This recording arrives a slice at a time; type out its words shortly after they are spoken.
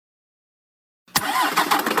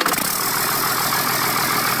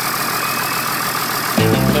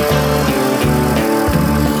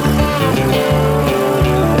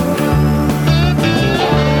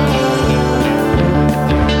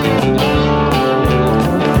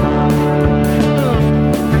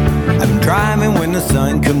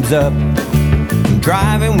is up,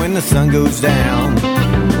 driving when the sun goes down.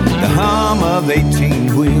 The hum of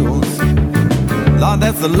 18 wheels, Lord,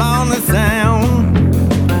 that's the lonely sound.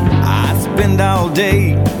 I spend all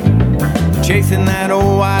day chasing that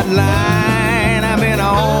old white line. I've been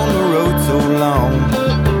on the road so long,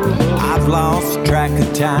 I've lost track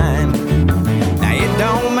of time. Now it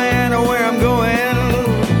don't matter where I'm going,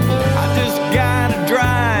 I just gotta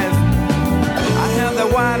drive. I have the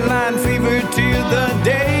white line fever till the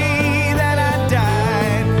day that I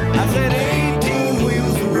died. I said 18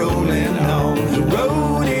 wheels rolling on the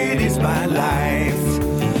road, it is my life.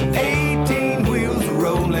 18 wheels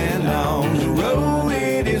rolling on the road,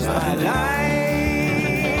 it is my life.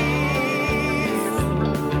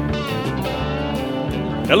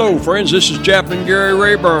 Hello, friends. This is Chaplain Gary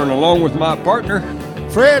Rayburn, along with my partner,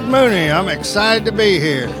 Fred Mooney. I'm excited to be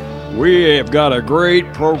here. We have got a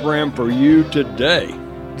great program for you today.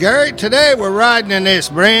 Gary, today we're riding in this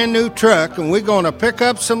brand new truck, and we're going to pick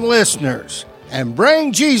up some listeners and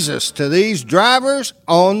bring Jesus to these drivers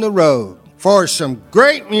on the road for some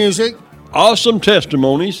great music, Awesome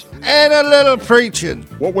testimonies, and a little preaching.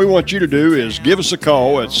 What we want you to do is give us a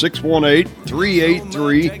call at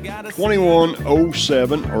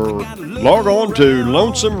 618-383-2107 or log on to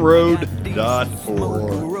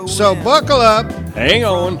lonesomeroad.org. So buckle up, hang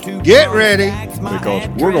on, get ready, because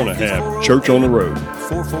we're going to have church on the road.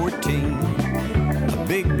 414, a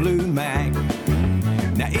big blue Mac.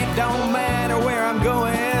 Now it don't matter where I'm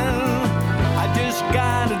going, I just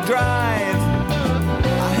gotta drive.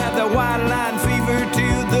 I have the white line fever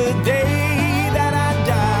till the day that I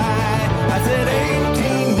die. I said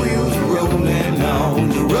 18 wheels rolling on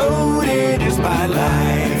the road, it is my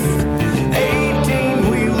life. 18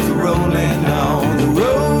 wheels rolling on the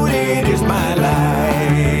road, it is my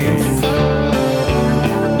life.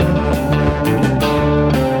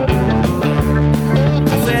 I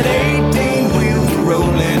said 18 wheels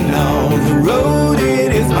rolling on the road,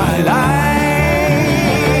 it is my life.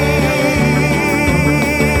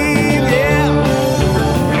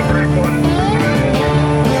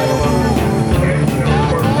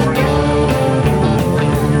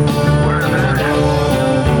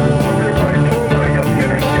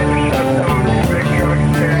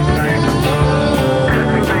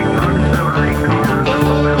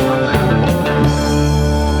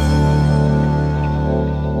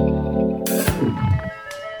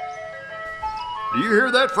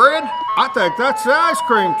 Fred? I think that's the ice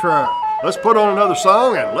cream truck. Let's put on another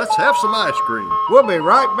song and let's have some ice cream. We'll be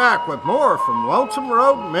right back with more from Lonesome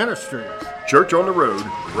Road Ministries. Church on the Road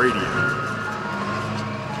Radio.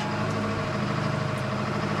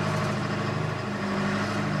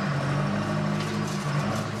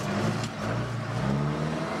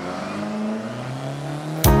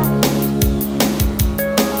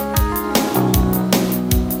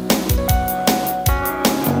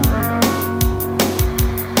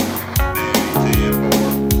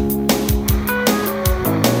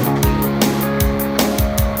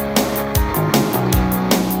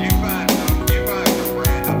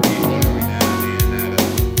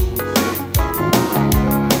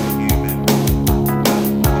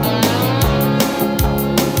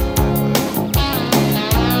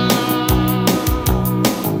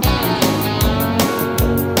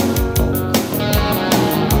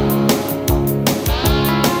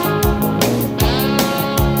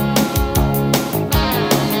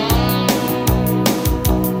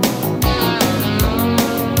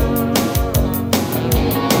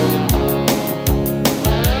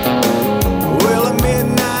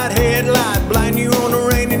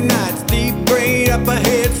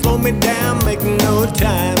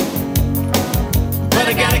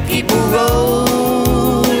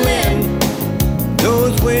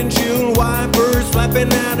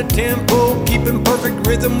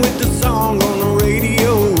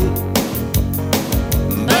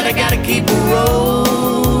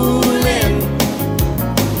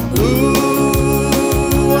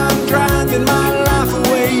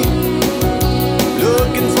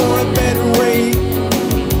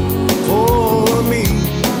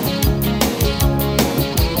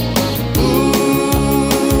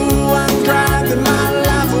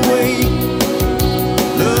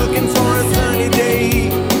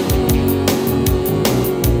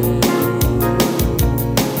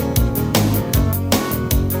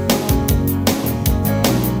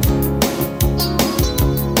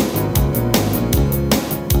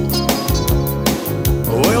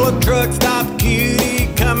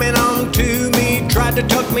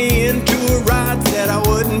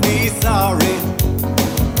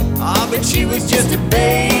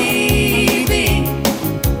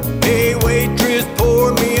 Hey waitress,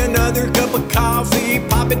 pour me another cup of coffee,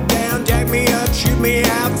 pop it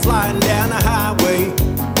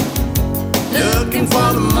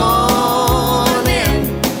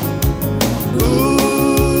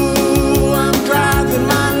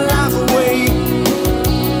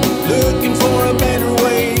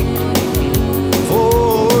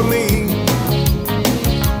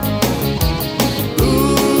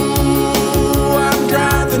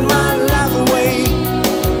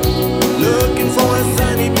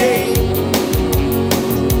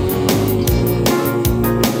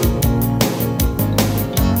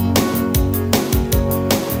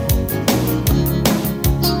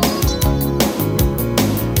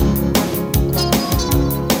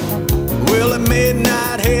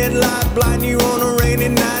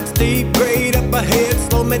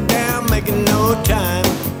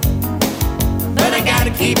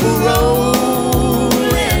keep her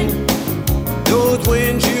rolling. Those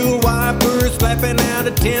windshield wipers slapping out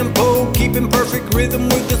a tempo, keeping perfect rhythm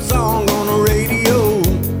with the song on the radio.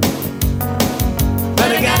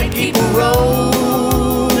 But I gotta keep her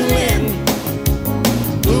rolling.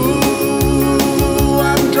 Ooh,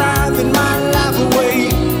 I'm driving my life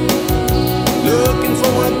away, looking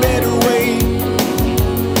for a better way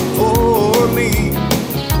for me.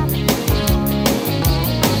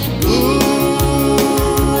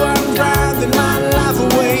 Ooh, I'm driving my life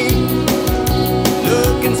away,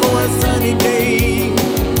 looking for a sunny day.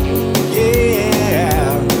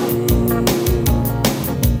 Yeah.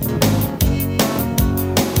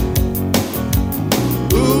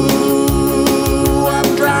 Ooh,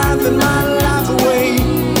 I'm driving my life away,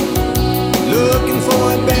 looking for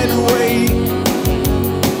a better way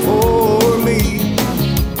for me.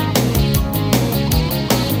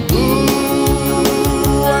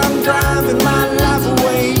 Ooh, I'm driving my life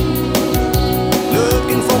away,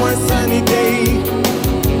 looking for a sunny day.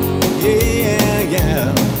 Yeah, yeah.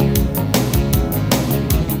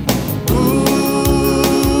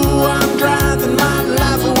 Ooh, I'm driving my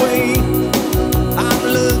life away, I'm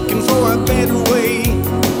looking for a better way.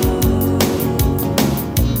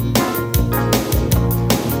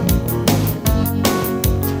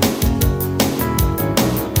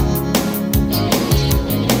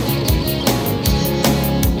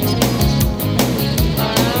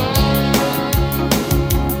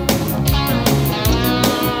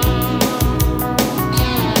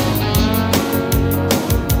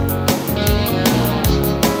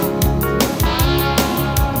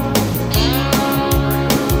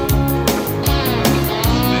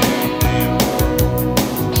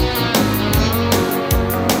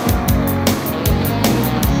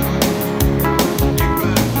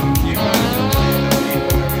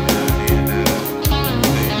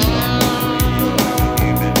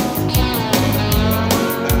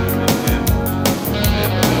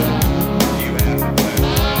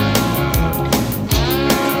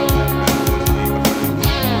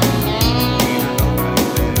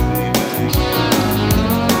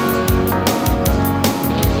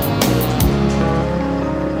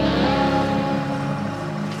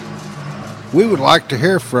 We would like to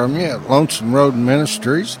hear from you at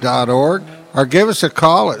lonesomeroadministries.org or give us a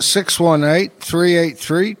call at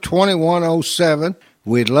 618-383-2107.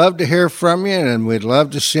 We'd love to hear from you, and we'd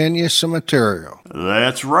love to send you some material.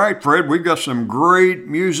 That's right, Fred. We've got some great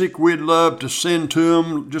music we'd love to send to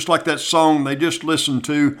them, just like that song they just listened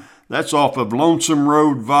to. That's off of Lonesome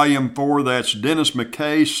Road Volume 4. That's Dennis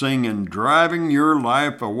McKay singing Driving Your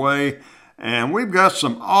Life Away. And we've got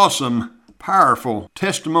some awesome, powerful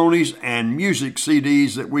testimonies and music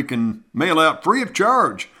CDs that we can mail out free of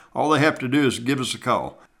charge. All they have to do is give us a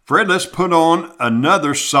call. Fred, let's put on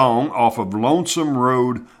another song off of Lonesome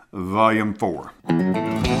Road Volume 4.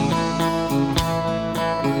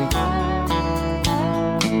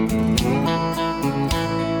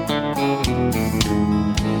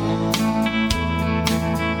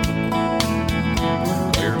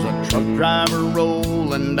 There's a truck driver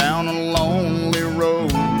rolling down a lonely road,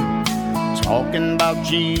 talking about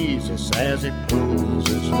Jesus as he pulls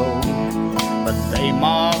his load. But they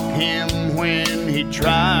mock him when he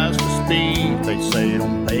tries to speak. They say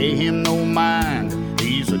don't pay him no mind,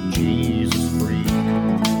 he's a Jesus freak.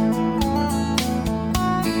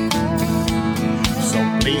 So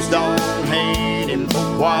please don't hate him for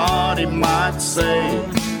what he might say.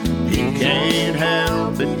 He can't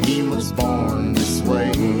help it, he was born this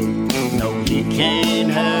way. No, he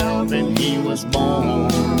can't help it, he was born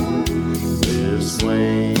this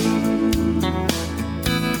way.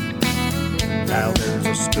 Now there's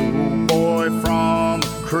a schoolboy from a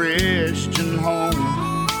Christian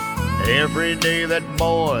home. Every day that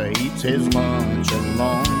boy eats his lunch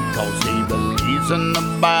alone, 'cause he believes in the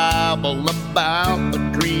Bible about the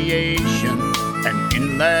creation. And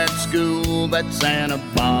in that school, that's an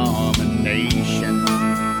abomination.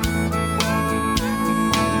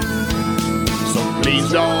 So please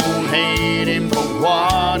don't hate him for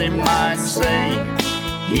what he might say.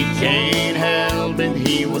 He can't help it,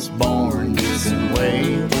 he was born this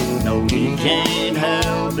way. No, he can't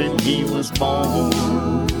help it, he was born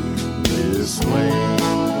this way.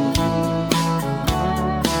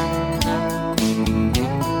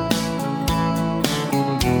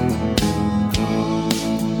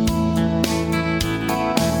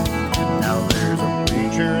 Now there's a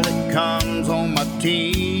preacher that comes on my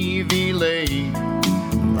TV late.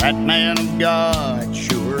 That man of God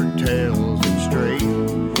sure tells it straight.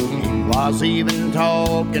 Was even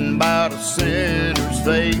talking about a sinner's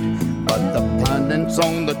fate, but the pundits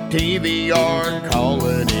on the TV are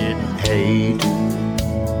calling it hate.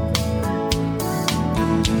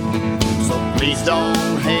 please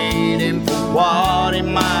don't hate him for what he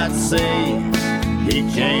might say. He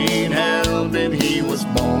can't help it, he was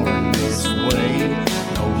born this way.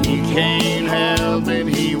 No, he can't help it,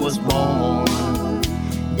 he was born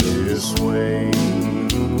this way.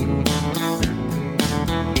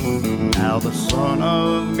 Now the Son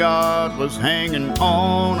of God was hanging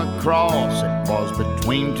on a cross. It was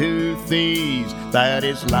between two thieves that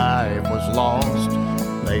his life was lost.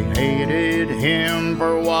 They hated him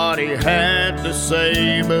for what he had to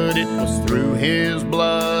say, but it was through his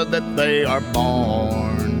blood that they are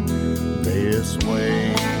born this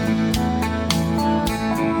way.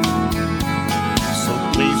 So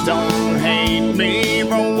please don't hate me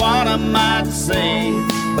for what I might say,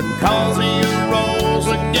 because he rose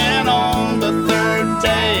again on the third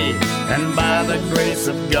day, and by the grace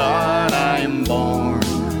of God I am born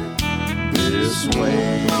this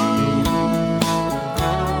way.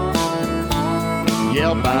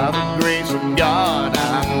 Yeah, by the grace of God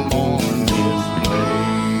I'm born this way.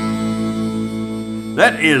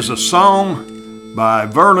 That is a song by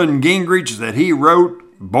Verlin Gingrich that he wrote,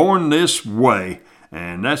 Born This Way.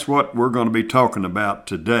 And that's what we're going to be talking about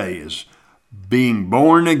today, is being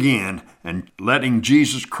born again and letting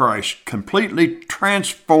Jesus Christ completely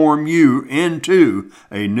transform you into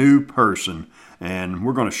a new person. And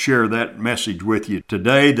we're going to share that message with you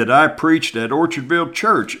today that I preached at Orchardville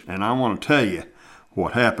Church. And I want to tell you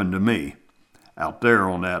what happened to me out there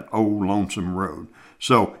on that old lonesome road.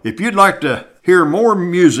 So if you'd like to hear more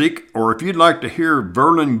music, or if you'd like to hear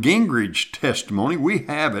Verlin Gingrich's testimony, we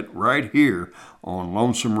have it right here on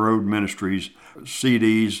Lonesome Road Ministries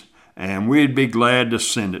CDs, and we'd be glad to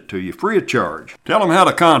send it to you free of charge. Tell them how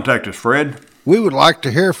to contact us, Fred. We would like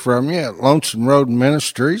to hear from you at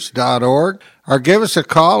lonesomeroadministries.org, or give us a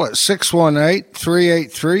call at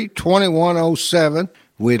 618-383-2107.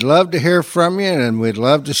 We'd love to hear from you, and we'd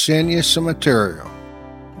love to send you some material.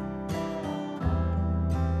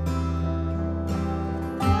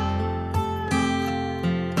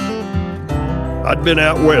 I'd been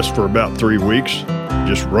out west for about 3 weeks,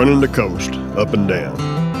 just running the coast, up and down,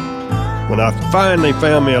 when I finally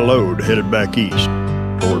found me a load headed back east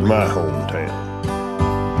toward my hometown.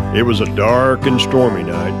 It was a dark and stormy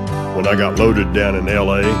night when I got loaded down in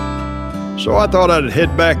L.A., so I thought I'd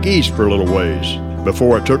head back east for a little ways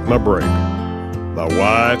before I took my break. My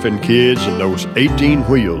wife and kids and those 18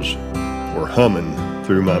 wheels were humming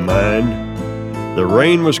through my mind. The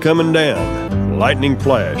rain was coming down, lightning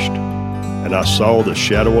flashed, and I saw the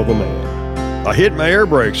shadow of a man. I hit my air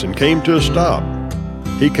brakes and came to a stop.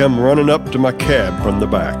 He come running up to my cab from the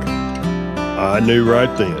back. I knew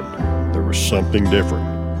right then there was something different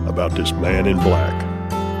about this man in black.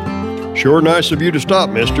 "Sure nice of you to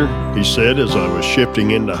stop, mister," he said as I was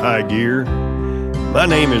shifting into high gear. "My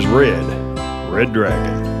name is Red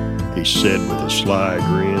Dragon," he said with a sly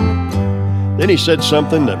grin. Then he said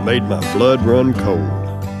something that made my blood run cold.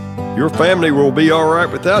 "Your family will be all right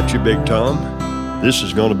without you, Big Tom. This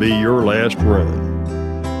is going to be your last run.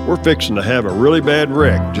 We're fixing to have a really bad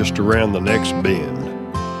wreck just around the next bend.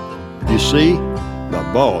 You see, my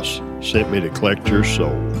boss sent me to collect your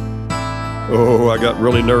soul." Oh, I got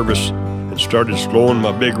really nervous and started slowing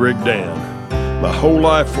my big rig down. My whole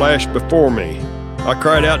life flashed before me. I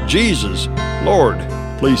cried out, "Jesus, Lord,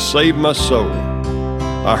 please save my soul."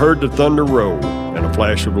 I heard the thunder roll and a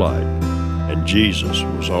flash of light, and Jesus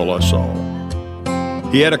was all I saw.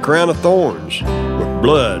 He had a crown of thorns with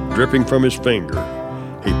blood dripping from his finger.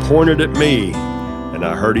 He pointed at me, and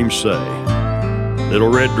I heard him say, "Little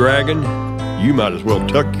red dragon, you might as well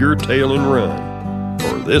tuck your tail and run,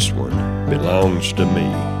 for this one belongs to me."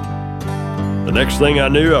 The next thing I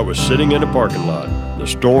knew, I was sitting in a parking lot. The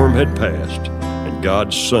storm had passed, and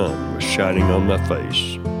God's sun was shining on my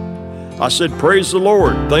face. I said, "Praise the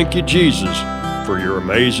Lord, thank you, Jesus, for your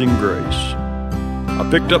amazing grace." I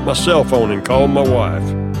picked up my cell phone and called my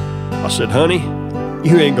wife. I said, "Honey,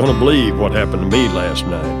 you ain't gonna believe what happened to me last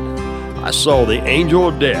night. I saw the angel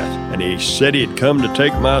of death, and he said he'd come to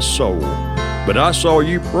take my soul. But I saw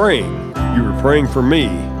you praying. You were praying for me,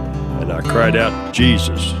 and I cried out,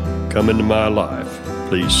 'Jesus, come into my life.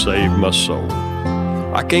 Please save my soul.'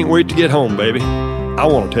 I can't wait to get home, baby. I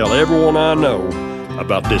want to tell everyone I know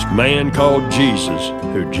about this man called Jesus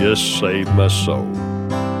who just saved my soul."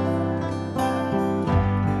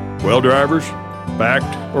 Well, drivers,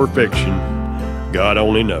 fact or fiction, God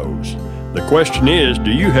only knows. The question is,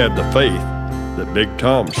 do you have the faith that Big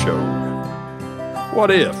Tom showed?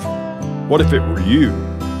 What if it were you?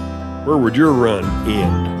 Where would your run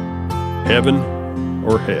end? Heaven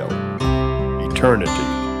or hell? Eternity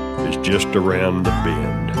is just around the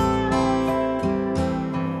bend.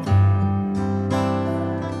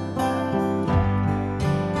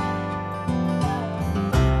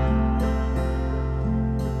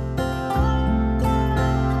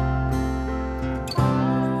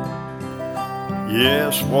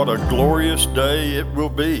 Yes, what a glorious day it will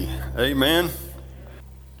be. Amen.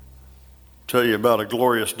 Tell you about a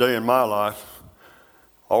glorious day in my life.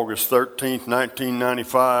 August 13th,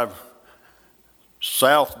 1995,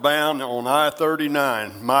 southbound on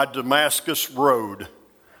I-39, my Damascus road,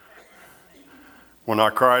 when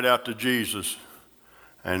I cried out to Jesus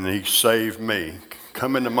and he saved me,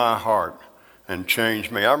 come into my heart and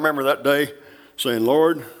changed me. I remember that day saying,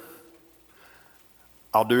 Lord,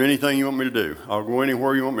 I'll do anything you want me to do. I'll go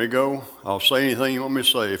anywhere you want me to go. I'll say anything you want me to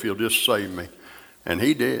say if you'll just save me. And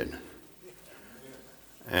he did.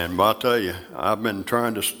 And I tell you, I've been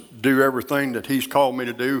trying to do everything that he's called me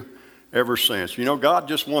to do ever since. You know, God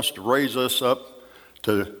just wants to raise us up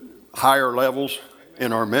to higher levels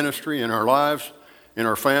in our ministry, in our lives, in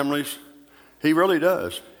our families. He really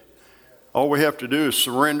does. All we have to do is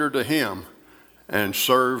surrender to him and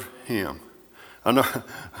serve him. I know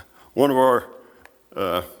one of our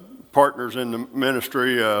partners in the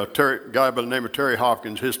ministry, a guy by the name of Terry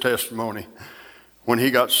Hopkins, his testimony, when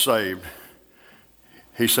he got saved,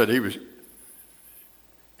 he said he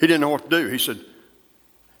didn't know what to do. He said,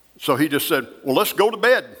 so he just said, well, let's go to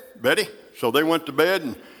bed, Betty. So they went to bed,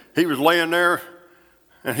 and he was laying there,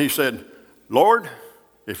 and he said, Lord,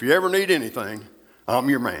 if you ever need anything, I'm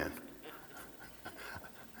your man.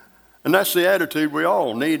 And that's the attitude we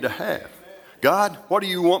all need to have. God, what do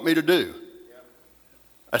you want me to do?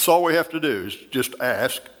 That's all we have to do is just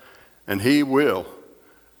ask, and he will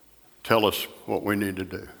tell us what we need to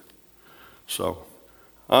do. So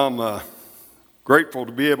I'm grateful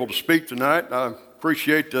to be able to speak tonight. I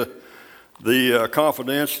appreciate the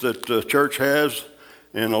confidence that the church has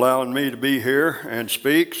in allowing me to be here and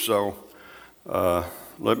speak. So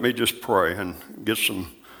let me just pray and get some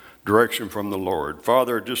direction from the Lord.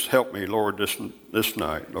 Father, just help me, Lord, this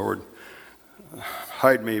night. Lord,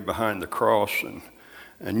 hide me behind the cross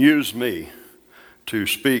and use me to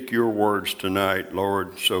speak your words tonight,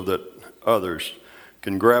 Lord, so that others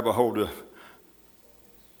can grab a hold of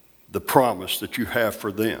the promise that you have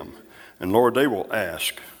for them. And Lord, they will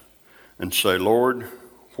ask and say, Lord,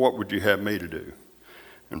 what would you have me to do?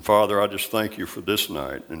 And Father, I just thank you for this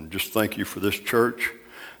night, and just thank you for this church.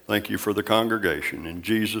 Thank you for the congregation. In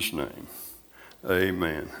Jesus' name,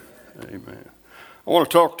 amen. Amen. I want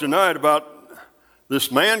to talk tonight about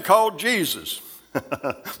this man called Jesus.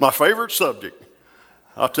 My favorite subject.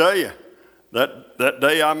 I'll tell you, that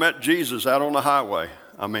day I met Jesus out on the highway,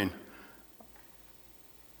 I mean,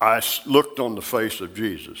 I looked on the face of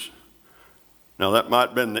Jesus. Now that might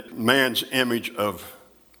have been the man's image of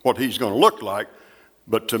what he's going to look like,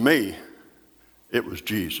 but to me, it was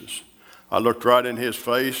Jesus. I looked right in his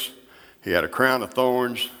face. He had a crown of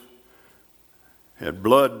thorns, had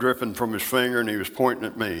blood dripping from his finger, and he was pointing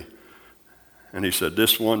at me. And he said,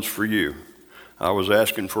 this one's for you. I was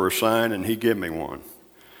asking for a sign, and he gave me one.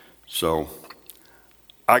 So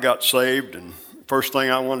I got saved, and first thing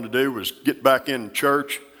I wanted to do was get back in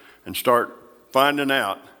church and start finding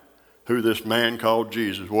out who this man called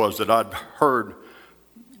Jesus was that I'd heard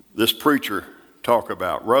this preacher talk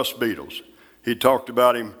about, Russ Beatles. He talked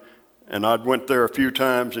about him, and I'd went there a few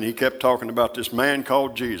times, and he kept talking about this man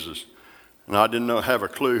called Jesus, and I didn't have a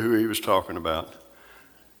clue who he was talking about.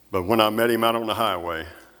 But when I met him out on the highway,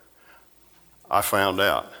 I found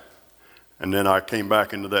out. And then I came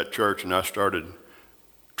back into that church and I started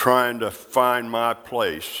trying to find my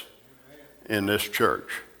place in this church.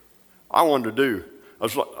 I wanted to do,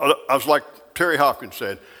 I was like Terry Hopkins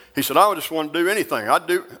said. He said, I just want to do anything.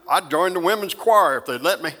 I'd join the women's choir if they'd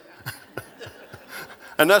let me.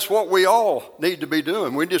 And that's what we all need to be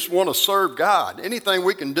doing. We just want to serve God. Anything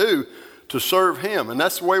we can do to serve him. And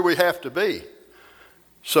that's the way we have to be.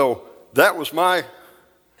 So that was my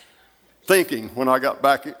thinking when I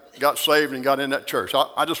got saved and got in that church.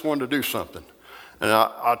 I just wanted to do something. And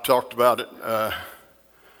I talked about it, I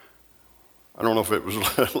don't know if it was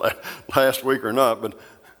last week or not,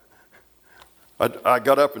 but I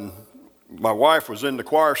got up and my wife was in the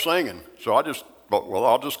choir singing. So I just thought, well,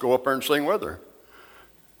 I'll just go up there and sing with her.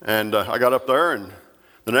 And I got up there, and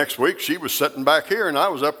the next week she was sitting back here and I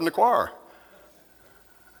was up in the choir.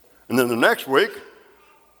 And then the next week,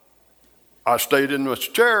 I stayed in this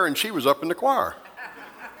chair and she was up in the choir.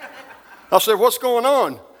 I said, what's going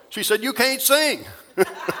on? She said, you can't sing.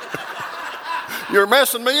 You're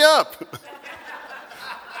messing me up.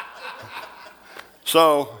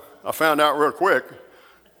 So I found out real quick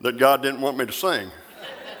that God didn't want me to sing.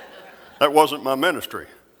 That wasn't my ministry.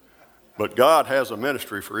 But God has a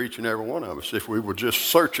ministry for each and every one of us if we would just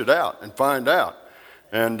search it out and find out.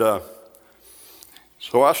 And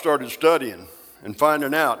so I started studying and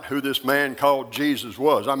finding out who this man called Jesus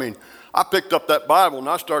was. I mean, I picked up that Bible and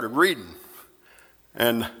I started reading.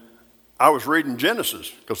 And I was reading Genesis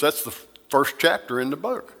because that's the first chapter in the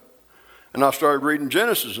book. And I started reading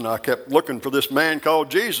Genesis, and I kept looking for this man called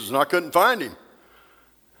Jesus, and I couldn't find him.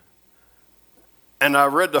 And I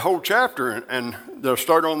read the whole chapter, and I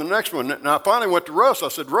started on the next one. And I finally went to Russ. I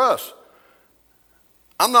said, Russ,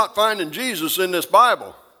 I'm not finding Jesus in this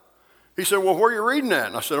Bible. He said, well, where are you reading at?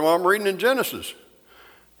 And I said, well, I'm reading in Genesis.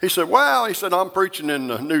 He said, well, I'm preaching in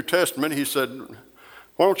the New Testament. He said,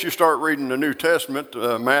 why don't you start reading the New Testament,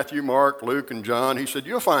 Matthew, Mark, Luke, and John. He said,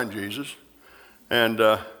 you'll find Jesus. And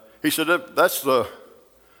he said, that's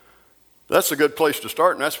a good place to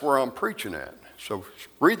start, and that's where I'm preaching at. So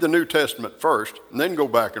read the New Testament first, and then go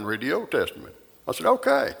back and read the Old Testament. I said,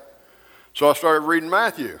 okay. So I started reading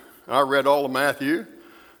Matthew. I read all of Matthew, and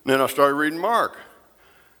then I started reading Mark.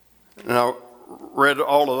 And I read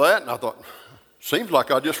all of that, and I thought, seems like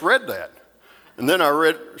I just read that. And then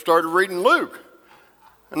I started reading Luke.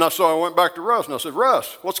 And I went back to Russ, and I said,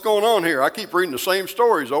 Russ, what's going on here? I keep reading the same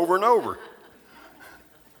stories over and over.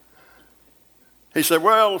 He said,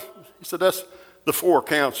 that's the 4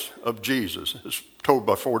 accounts of Jesus. It's told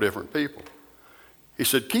by 4 different people. He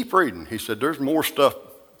said, keep reading. He said, there's more stuff.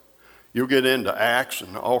 You'll get into Acts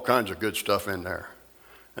and all kinds of good stuff in there.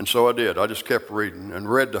 And so I did. I just kept reading and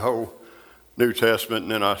read the whole New Testament,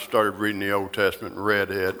 and then I started reading the Old Testament and read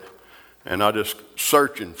it. And I just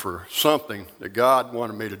searching for something that God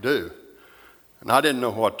wanted me to do. And I didn't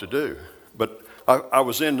know what to do. But I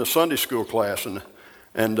was in the Sunday school class,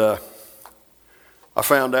 and I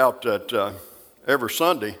found out that every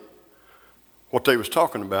Sunday, what they was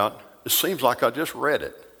talking about, it seems like I just read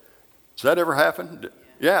it. Does that ever happen?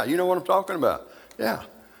 Yeah, you know what I'm talking about. Yeah.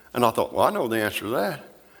 And I thought, well, I know the answer to that.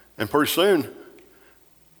 And pretty soon,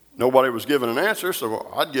 nobody was giving an answer,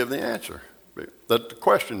 so I'd give the answer. The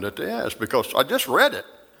question that they asked, because I just read it.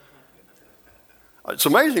 It's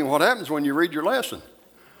amazing what happens when you read your lesson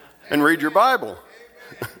and read your Bible.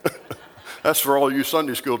 That's for all you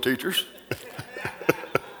Sunday school teachers.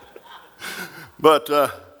 But,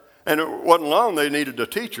 and it wasn't long they needed a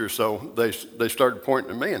teacher, so they started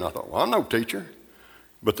pointing at me, and I thought, well, I'm no teacher.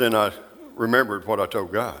 But then I remembered what I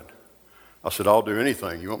told God. I said, I'll do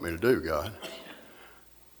anything you want me to do, God.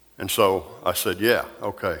 And so I said, yeah,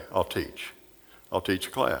 okay, I'll teach. I'll teach a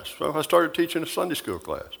class. So I started teaching a Sunday school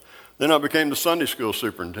class. Then I became the Sunday school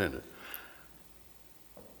superintendent.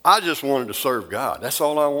 I just wanted to serve God. That's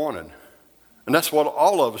all I wanted. And that's what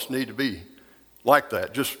all of us need to be like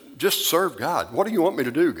that. Just serve God. What do you want me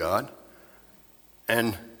to do, God?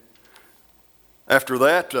 And after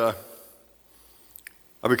that,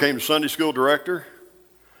 I became the Sunday school director.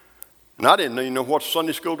 And I didn't even know what a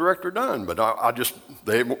Sunday school director done, but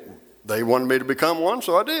they wanted me to become one,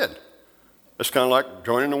 so I did. It's kind of like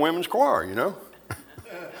joining the women's choir, you know.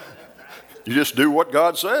 You just do what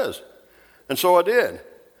God says. And so I did.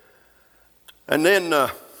 And then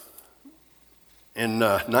in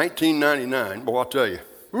 1999, boy, I'll tell you,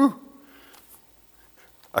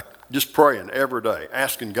 I just praying every day,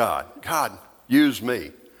 asking God, use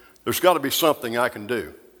me. There's got to be something I can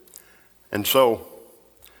do. And so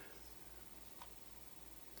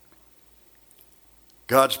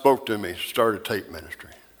God spoke to me, started tape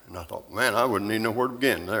ministry. And I thought, man, I wouldn't even know where to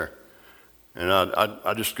begin there. And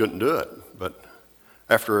I just couldn't do it. But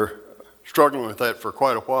after struggling with that for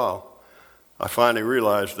quite a while, I finally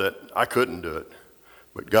realized that I couldn't do it.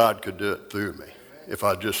 But God could do it through me if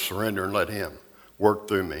I just surrender and let him work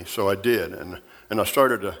through me. So I did. And I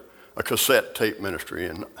started a cassette tape ministry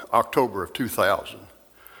in October of 2000.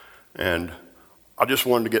 And I just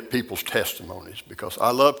wanted to get people's testimonies because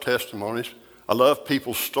I love testimonies. I love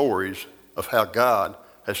people's stories of how God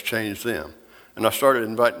has changed them. And I started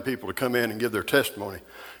inviting people to come in and give their testimony.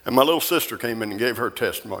 And my little sister came in and gave her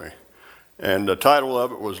testimony. And the title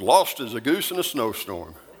of it was Lost as a Goose in a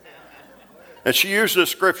Snowstorm. And she used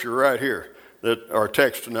this scripture right here, that our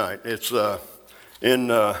text tonight. It's in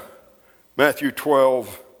Matthew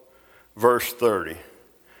 12, verse 30.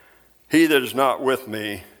 He that is not with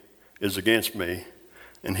me is against me,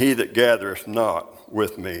 and he that gathereth not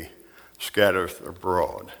with me scattereth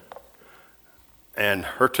abroad. And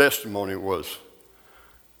her testimony was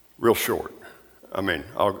real short. I mean,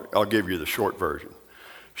 I'll give you the short version.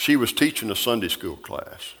 She was teaching a Sunday school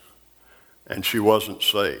class, and she wasn't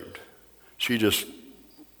saved.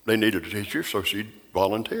 They needed a teacher, so she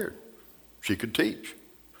volunteered. She could teach.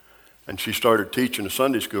 And she started teaching a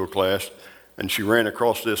Sunday school class, and she ran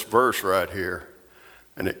across this verse right here,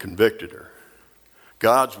 and it convicted her.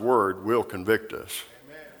 God's word will convict us.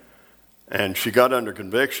 Amen. And she got under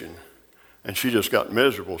conviction, and she just got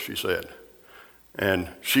miserable, she said. And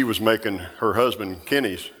she was making her husband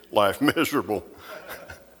Kenny's life miserable.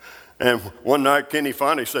 And one night Kenny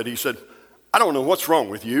finally said, I don't know what's wrong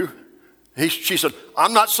with you. She said,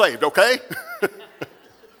 I'm not saved, okay?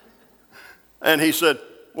 And he said,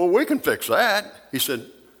 well, we can fix that. He said,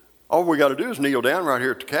 all we got to do is kneel down right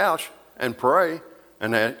here at the couch and pray.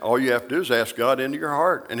 And all you have to do is ask God into your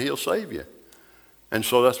heart, and he'll save you. And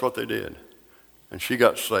so that's what they did. And she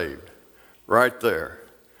got saved right there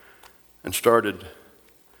and started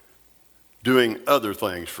doing other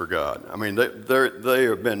things for God. I mean, they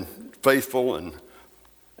have been faithful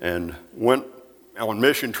and went on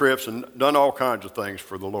mission trips and done all kinds of things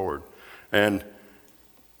for the Lord. And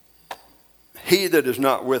he that is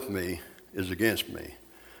not with me is against me,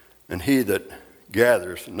 and he that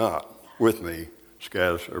gathers not with me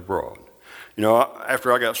scatters abroad. You know,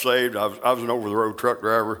 after I got saved, I was an over-the-road truck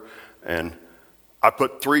driver, and I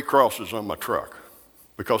put 3 crosses on my truck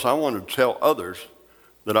because I wanted to tell others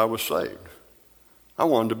that I was saved. I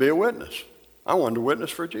wanted to be a witness. I wanted to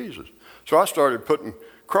witness for Jesus. So I started putting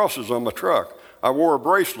crosses on my truck. I wore a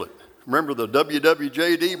bracelet. Remember the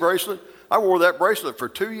WWJD bracelet? I wore that bracelet for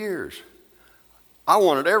 2 years. I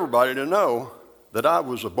wanted everybody to know that I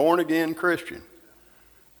was a born-again Christian.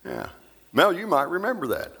 Yeah. Mel, you might remember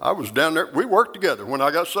that. I was down there. We worked together when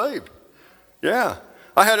I got saved. Yeah.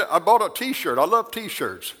 I bought a T-shirt. I love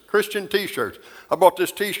T-shirts, Christian T-shirts. I bought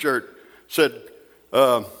this T-shirt. Said,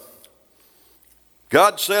 God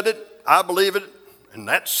said it, I believe it, and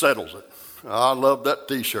that settles it. I love that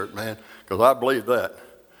T-shirt, man, because I believe that.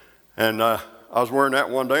 And I was wearing that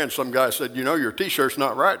one day, and some guy said, you know, your T-shirt's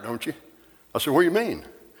not right, don't you? I said, what do you mean?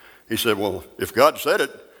 He said, well, if God said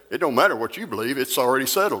it, it don't matter what you believe, it's already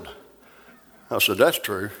settled. I said, that's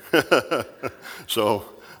true. So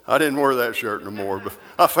I didn't wear that shirt no more, but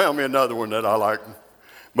I found me another one that I liked.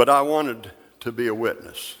 But I wanted to be a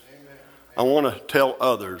witness. Amen. I want to tell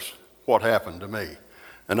others what happened to me.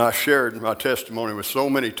 And I shared my testimony with so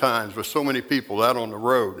many times, with so many people out on the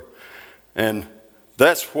road. And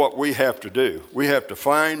that's what we have to do. We have to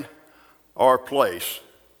find our place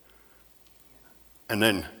and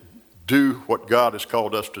then do what God has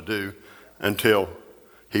called us to do until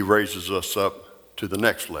he raises us up to the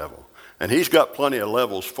next level. And he's got plenty of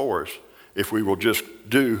levels for us if we will just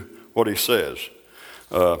do what he says.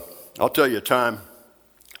 I'll tell you a time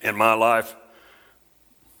in my life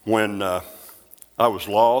when I was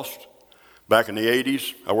lost. Back in the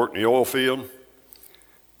 80s, I worked in the oil field.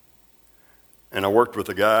 And I worked with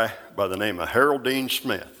a guy by the name of Harold Dean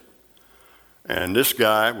Smith. And this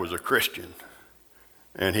guy was a Christian.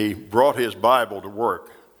 And he brought his Bible to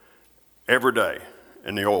work every day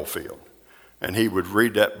in the oil field. And he would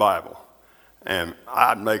read that Bible. And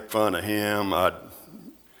I'd make fun of him. I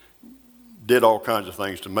did all kinds of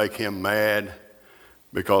things to make him mad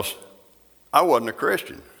because I wasn't a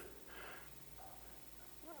Christian.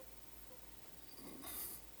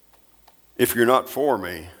 If you're not for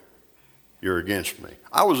me, you're against me.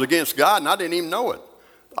 I was against God and I didn't even know it.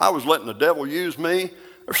 I was letting the devil use me.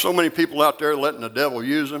 There's so many people out there letting the devil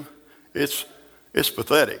use them. It's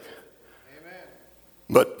pathetic. Amen.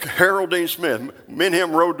 But Harold Dean Smith, me and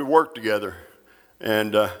him rode to work together,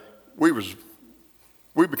 and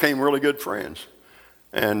we became really good friends.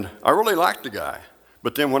 And I really liked the guy.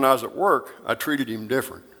 But then when I was at work, I treated him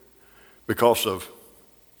different because of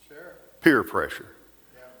peer pressure.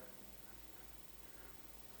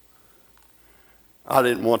 I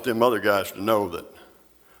didn't want them other guys to know that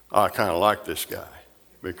I kind of liked this guy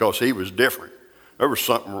because he was different. There was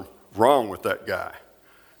something wrong with that guy.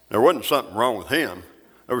 There wasn't something wrong with him.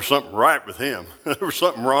 There was something right with him. There was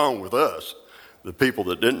something wrong with us, the people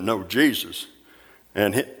that didn't know Jesus.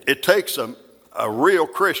 And it takes a real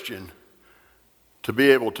Christian to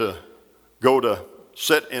be able to go to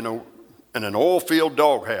sit in an oil field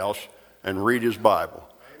doghouse and read his Bible.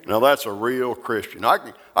 Now that's a real Christian. I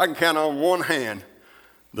can count on one hand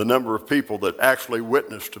the number of people that actually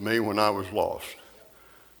witnessed to me when I was lost.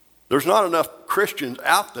 There's not enough Christians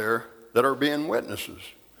out there that are being witnesses.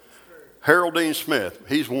 Harold Dean Smith,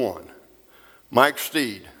 he's one. Mike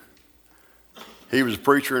Steed, he was a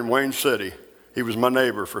preacher in Wayne City. He was my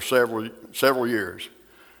neighbor for several years.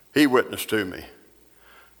 He witnessed to me.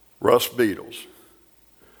 Russ Beatles.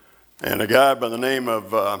 And a guy by the name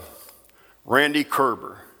of Randy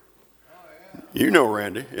Kerber. You know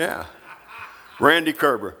Randy, yeah. Randy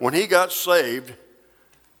Kerber. When he got saved,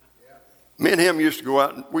 me and him used to go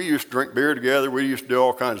out and we used to drink beer together. We used to do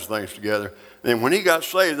all kinds of things together. And when he got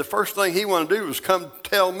saved, the first thing he wanted to do was come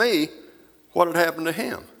tell me what had happened to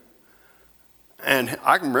him. And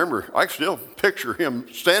I can remember, I can still picture him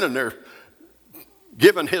standing there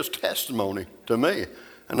giving his testimony to me.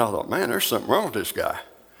 And I thought, man, there's something wrong with this guy.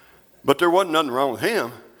 But there wasn't nothing wrong with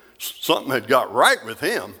him. Something had got right with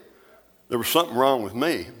him. there was something wrong with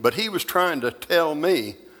me. But he was trying to tell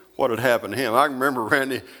me what had happened to him. I remember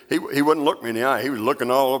Randy, he wouldn't look me in the eye. He was looking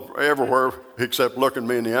everywhere except looking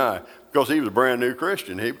me in the eye because he was a brand new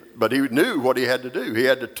Christian. But he knew what he had to do. He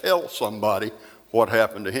had to tell somebody what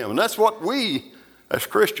happened to him. And that's what we as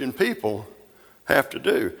Christian people have to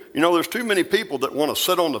do. You know, there's too many people that want to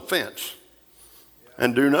sit on the fence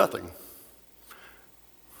and do nothing.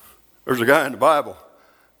 There's a guy in the Bible,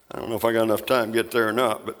 I don't know if I got enough time to get there or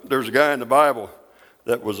not, but there's a guy in the Bible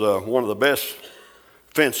that was one of the best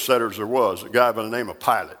fence setters there was, a guy by the name of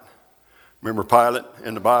Pilate. Remember Pilate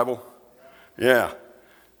in the Bible? Yeah.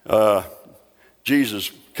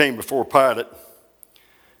 Jesus came before Pilate.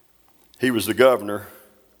 He was the governor.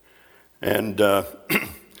 And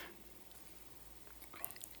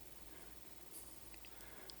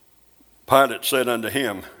Pilate said unto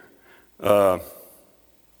him,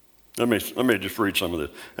 let me just read some of this.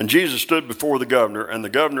 And Jesus stood before the governor, and the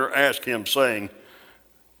governor asked him, saying,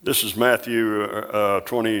 this is Matthew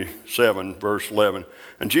 27, verse 11.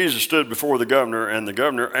 And Jesus stood before the governor, and the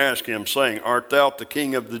governor asked him, saying, art thou the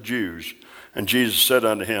king of the Jews? And Jesus said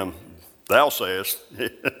unto him, thou sayest,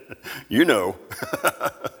 you know,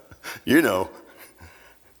 you know.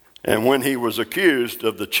 And when he was accused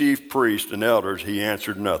of the chief priests and elders, he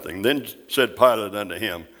answered nothing. Then said Pilate unto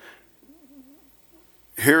him,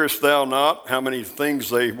 hearest thou not how many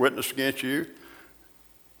things they witness against you?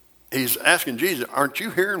 He's asking Jesus, aren't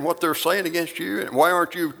you hearing what they're saying against you? And why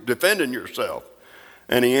aren't you defending yourself?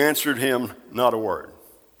 And he answered him not a word.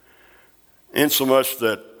 Insomuch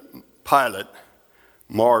that Pilate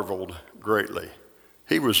marveled greatly.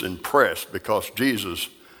 He was impressed because Jesus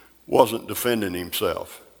wasn't defending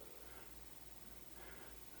himself.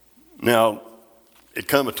 Now, it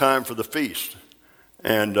come a time for the feast.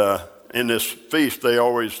 And in this feast, they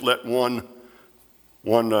always let one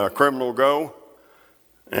criminal go.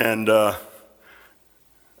 And I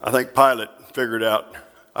think Pilate figured out,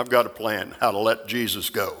 I've got a plan how to let Jesus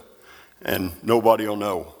go. And nobody will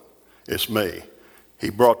know it's me. He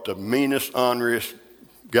brought the meanest, honoriest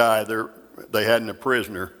guy they had in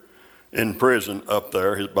prison up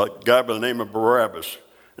there, a guy by the name of Barabbas.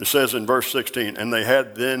 It says in verse 16, and they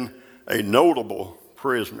had then a notable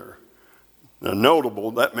prisoner. Now,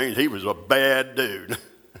 notable, that means he was a bad dude,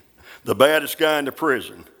 the baddest guy in the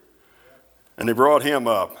prison. And they brought him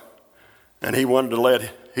up, and he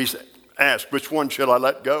asked, which one shall I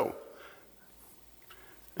let go?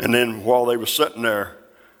 And then while they were sitting there,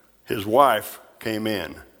 his wife came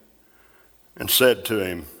in and said to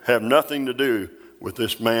him, have nothing to do with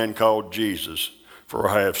this man called Jesus, for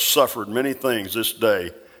I have suffered many things this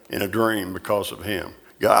day in a dream because of him.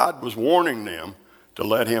 God was warning them to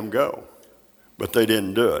let him go, but they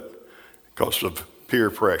didn't do it because of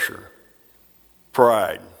peer pressure,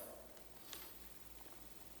 pride.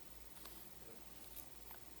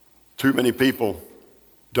 Too many people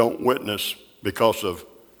don't witness because of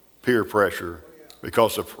peer pressure,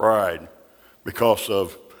 because of pride, because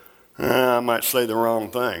of, I might say the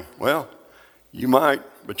wrong thing. Well, you might,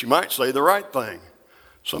 but you might say the right thing.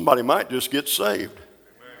 Somebody might just get saved.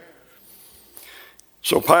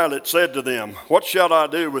 So Pilate said to them, what shall I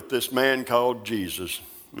do with this man called Jesus?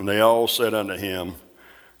 And they all said unto him,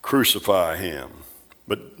 crucify him.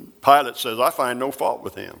 But Pilate says, I find no fault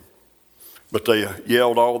with him. But they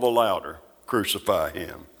yelled all the louder, crucify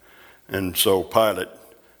him. And so Pilate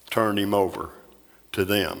turned him over to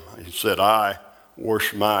them. He said, I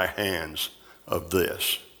wash my hands of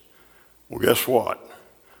this. Well, guess what?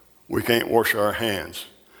 We can't wash our hands.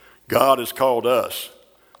 God has called us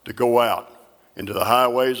to go out into the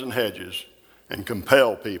highways and hedges and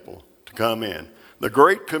compel people to come in. The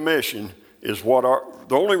Great Commission is the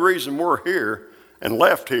only reason we're here and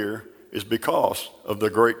left here is because of the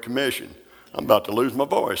Great Commission. I'm about to lose my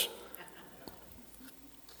voice.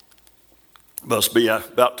 Must be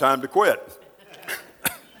about time to quit.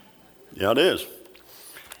 Yeah, it is.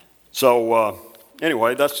 So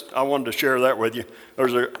anyway, I wanted to share that with you.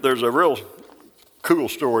 There's a real cool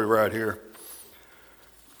story right here.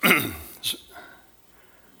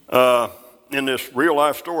 In this Real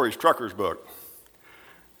Life Stories Trucker's book.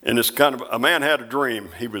 And it's a man had a dream.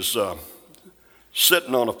 He was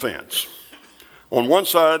sitting on a fence. On one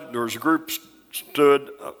side, there was a group stood,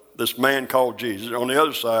 this man called Jesus. On the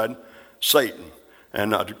other side, Satan.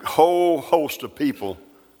 And a whole host of people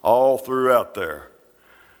all throughout there.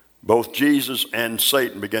 Both Jesus and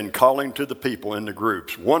Satan began calling to the people in the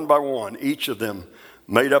groups. One by one, each of them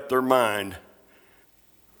made up their mind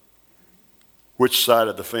which side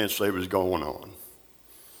of the fence they was going on.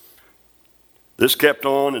 This kept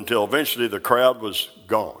on until eventually the crowd was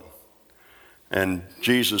gone. And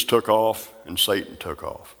Jesus took off and Satan took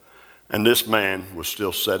off. And this man was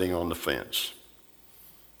still sitting on the fence.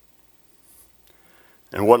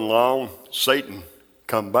 And it wasn't long, Satan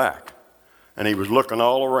come back. And he was looking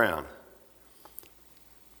all around.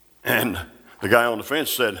 And the guy on the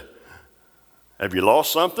fence said, "Have you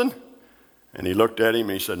lost something?" And he looked at him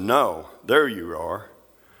and he said, "No, there you are.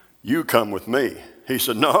 You come with me." He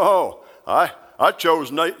said, "No, I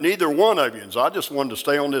chose neither one of you. I just wanted to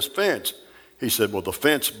stay on this fence." He said, "Well, the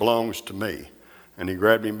fence belongs to me." And he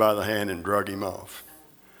grabbed him by the hand and drug him off.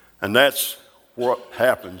 And that's what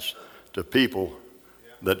happens to people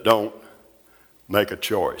that don't make a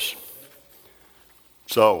choice.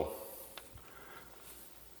 So,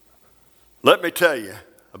 let me tell you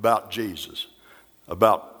about Jesus,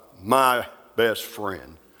 about my best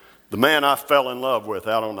friend, the man I fell in love with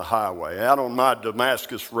out on the highway, out on my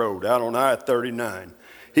Damascus road, out on I-39.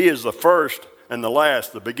 He is the first and the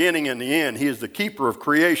last, the beginning and the end. He is the keeper of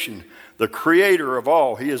creation, the creator of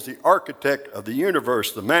all. He is the architect of the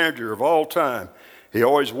universe, the manager of all time. He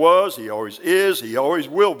always was, he always is, he always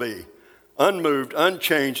will be, unmoved,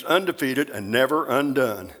 unchanged, undefeated, and never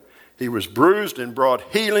undone. He was bruised and brought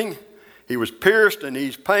healing. He was pierced and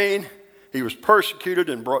eased pain. He was persecuted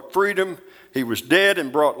and brought freedom. He was dead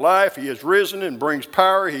and brought life. He is risen and brings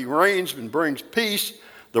power. He reigns and brings peace.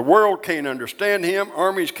 The world can't understand him.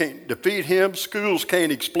 Armies can't defeat him. Schools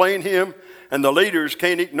can't explain him. And the leaders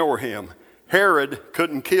can't ignore him. Herod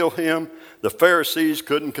couldn't kill him. The Pharisees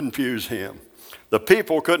couldn't confuse him. The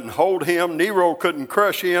people couldn't hold him. Nero couldn't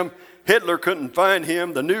crush him. Hitler couldn't find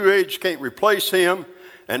him. The New Age can't replace him.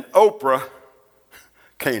 And Oprah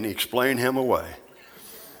can't explain him away.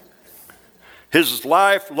 His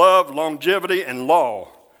life, love, longevity, and law.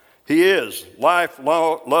 He is life,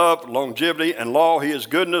 love, longevity, and law. He is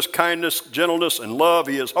goodness, kindness, gentleness, and love.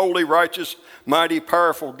 He is holy, righteous, mighty,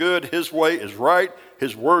 powerful, good. His way is right.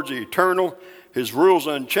 His words are eternal. His rules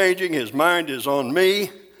unchanging. His mind is on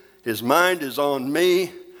me. His mind is on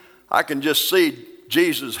me. I can just see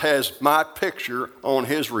Jesus has my picture on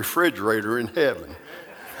his refrigerator in heaven.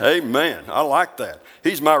 Amen. I like that.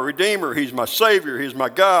 He's my Redeemer. He's my Savior. He's my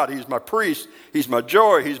God. He's my priest. He's my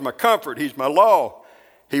joy. He's my comfort. He's my law.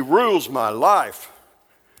 He rules my life.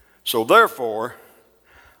 So therefore,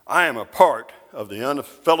 I am a part of the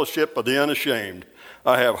fellowship of the unashamed.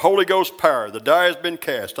 I have Holy Ghost power. The die has been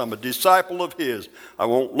cast. I'm a disciple of his. I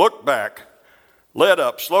won't look back. Let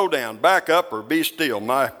up, slow down, back up, or be still.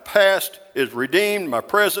 My past is redeemed. My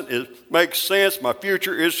present makes sense. My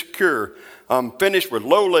future is secure. I'm finished with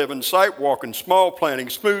low living, sight walking, small planning,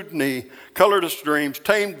 smooth knee, colorless dreams,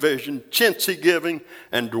 tamed vision, chintzy giving,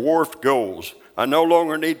 and dwarfed goals. I no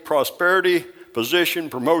longer need prosperity, position,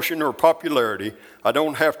 promotion, or popularity. I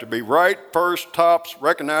don't have to be right, first, tops,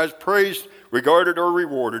 recognized, praised, regarded, or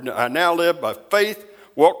rewarded. I now live by faith,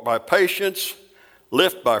 walk by patience,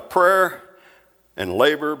 live by prayer, and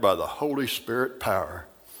labor by the Holy Spirit power.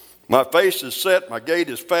 My face is set, my gait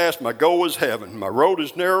is fast, my goal is heaven. My road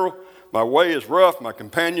is narrow, my way is rough, my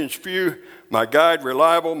companions few, my guide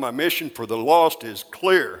reliable, my mission for the lost is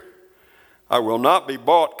clear. I will not be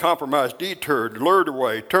bought, compromised, deterred, lured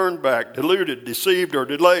away, turned back, deluded, deceived, or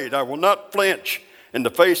delayed. I will not flinch in the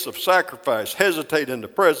face of sacrifice, hesitate in the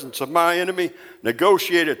presence of my enemy,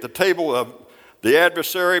 negotiate at the table of the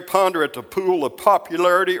adversary, ponder at the pool of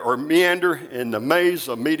popularity, or meander in the maze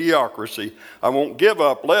of mediocrity. I won't give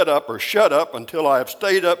up, let up, or shut up until I have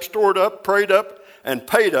stayed up, stored up, prayed up, and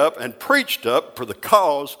paid up, and preached up for the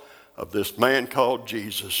cause of this man called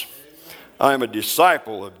Jesus. I am a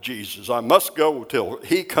disciple of Jesus. I must go till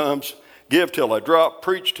he comes, give till I drop,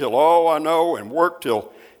 preach till all I know, and work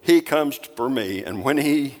till he comes for me. And when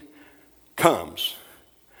he comes,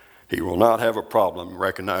 he will not have a problem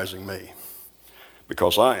recognizing me,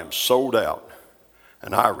 because I am sold out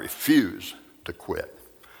and I refuse to quit.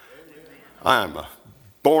 I am a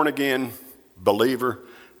born-again believer,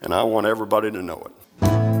 and I want everybody to know it.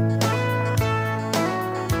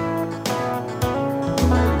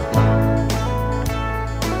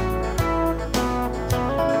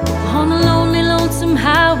 On the lonely, lonesome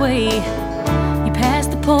highway, you pass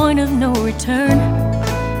the point of no return.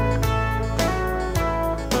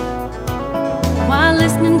 While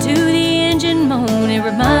listening to the engine moan, it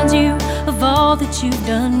reminds you of all that you've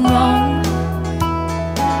done wrong.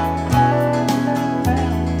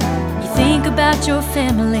 You think about your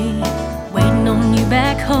family waiting on you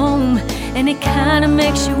back home, and it kinda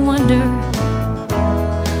makes you wonder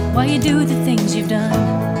why you do the things you've done.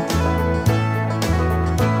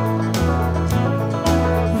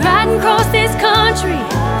 Riding across this country,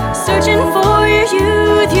 searching for your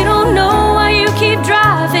youth. You don't know why you keep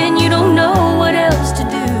driving, you don't know what else to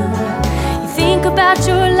do. You think about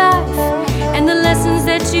your life and the lessons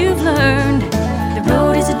that you've learned.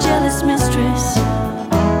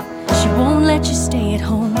 at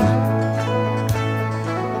home.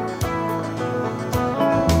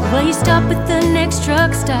 Well, you stop at the next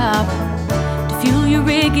truck stop to fuel your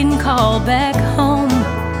rig and call back home.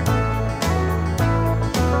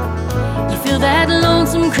 You feel that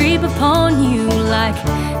lonesome creep upon you like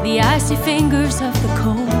the icy fingers of the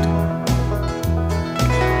cold.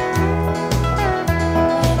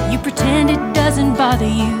 You pretend it doesn't bother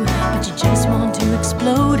you, but you just want to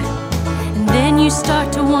explode. And then you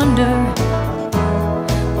start to wonder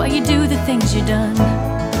why you do the things you've done.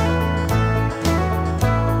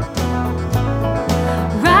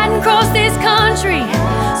 Riding across this country,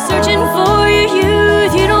 searching for your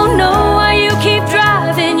youth. You don't know why you keep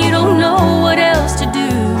driving, you don't know what else to do.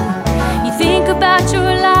 You think about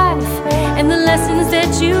your life and the lessons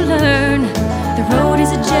that you learn. The road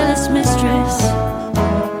is a jealous mistress,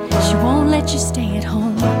 she won't let you stay at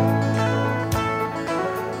home.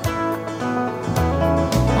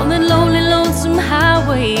 On that lonely, lonesome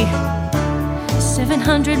highway,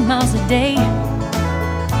 700 miles a day,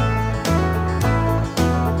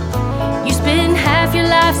 you spend half your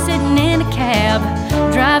life sitting in a cab,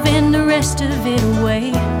 driving the rest of it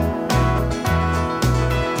away.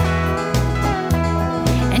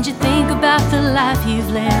 And you think about the life you've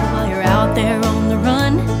led while you're out there on the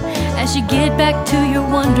run. As you get back to, you're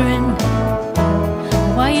wondering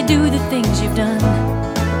why you do the things you've done.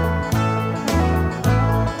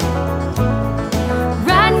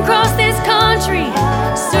 Riding across this country,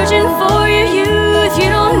 searching for your youth. You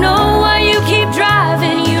don't know why you keep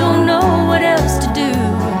driving, you don't know what else to do.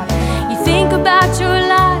 You think about your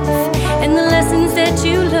life and the lessons that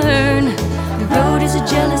you learn. The road is a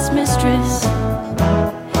jealous mistress,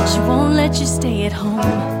 she won't let you stay at home.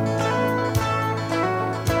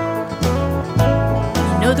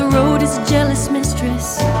 You know the road is a jealous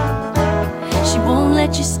mistress, she won't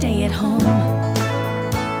let you stay at home.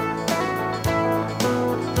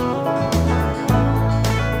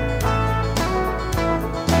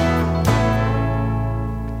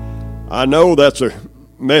 I know that's a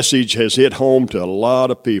message has hit home to a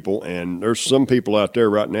lot of people, and there's some people out there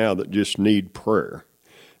right now that just need prayer.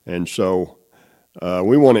 And so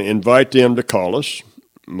we want to invite them to call us.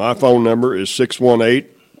 My phone number is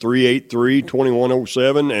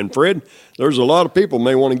 618-383-2107. And Fred, there's a lot of people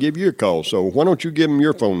may want to give you a call, so why don't you give them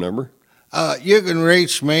your phone number? You can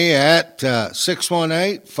reach me at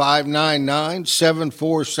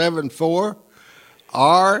 618-599-7474.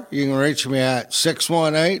 Or you can reach me at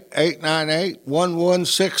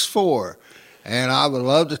 618-898-1164. And I would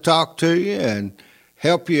love to talk to you and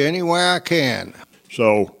help you any way I can.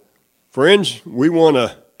 So, friends, we want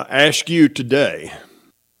to ask you today,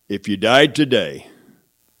 if you died today,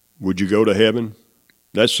 would you go to heaven?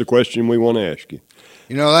 That's the question we want to ask you.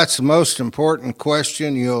 You know, that's the most important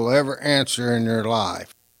question you'll ever answer in your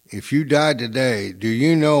life. If you died today, do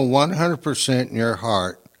you know 100% in your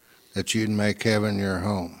heart that you'd make heaven your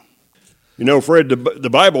home? You know, Fred, the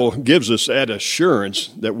Bible gives us that assurance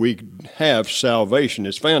that we have salvation.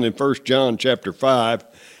 It's found in 1 John chapter 5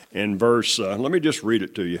 and verse, let me just read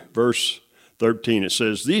it to you. Verse 13, it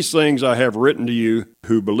says, "These things I have written to you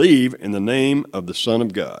who believe in the name of the Son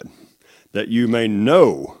of God, that you may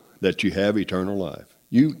know that you have eternal life."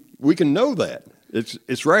 We can know that.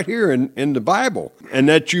 It's right here in the Bible. "And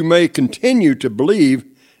that you may continue to believe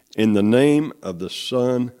in the name of the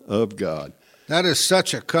Son of God." That is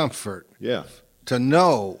such a comfort. Yeah. To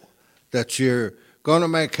know that you're going to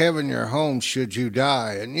make heaven your home should you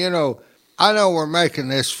die. And, you know, I know we're making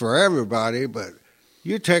this for everybody, but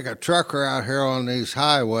you take a trucker out here on these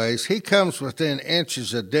highways, he comes within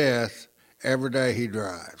inches of death every day he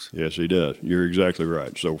drives. Yes, he does. You're exactly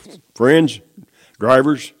right. So, friends,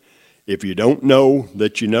 drivers, if you don't know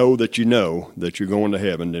that you know that you know that you're going to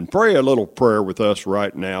heaven, then pray a little prayer with us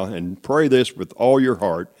right now, and pray this with all your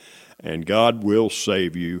heart, and God will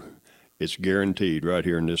save you. It's guaranteed right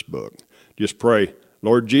here in this book. Just pray,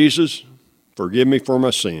 "Lord Jesus, forgive me for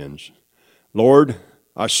my sins. Lord,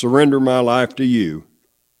 I surrender my life to you.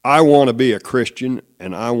 I want to be a Christian,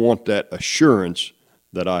 and I want that assurance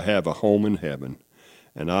that I have a home in heaven,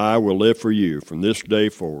 and I will live for you from this day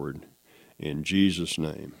forward. In Jesus'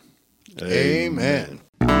 name. Amen.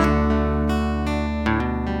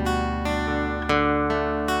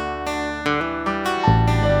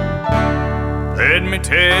 Let me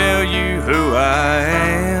tell you who I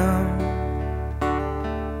am.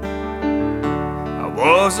 I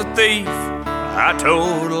was a thief, I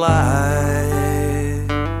told lies.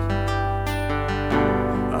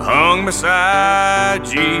 I hung beside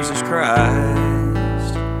Jesus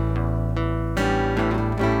Christ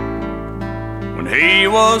when he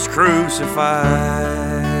was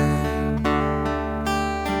crucified.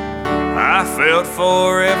 I I felt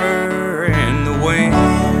forever in the wind.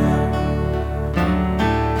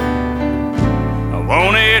 I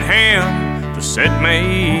wanted him to set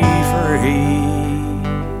me free.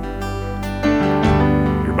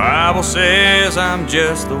 Your Bible says I'm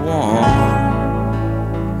just the one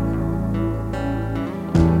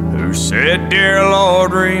who said, "Dear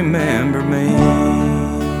Lord, remember me."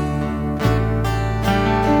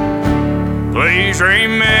 Please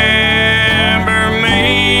remember me.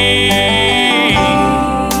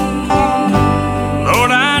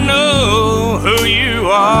 Lord, I know who you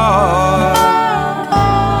are.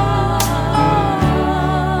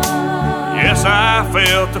 Yes, I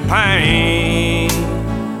felt the pain.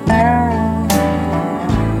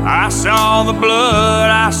 I saw the blood,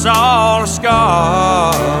 I saw the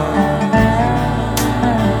scar.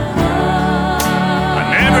 I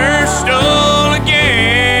never stole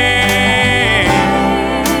again,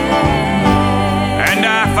 and I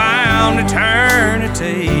found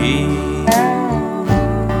eternity.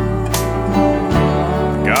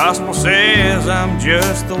 The gospel says I'm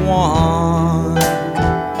just the one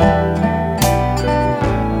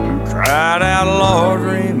who cried out, "Lord,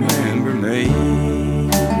 remember me."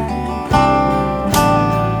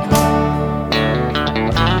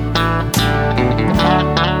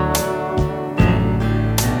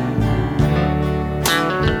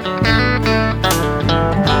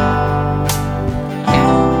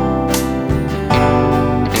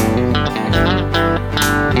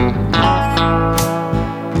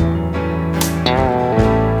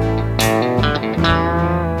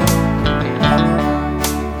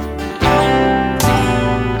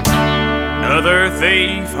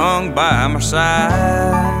 Thief hung by my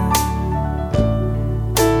side.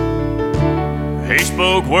 He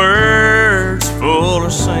spoke words full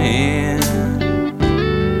of sin.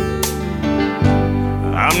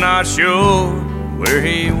 I'm not sure where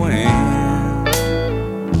he went.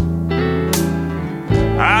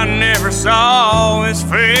 I never saw his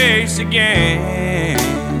face again.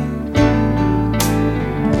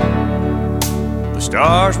 The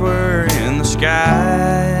stars were in the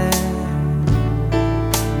sky.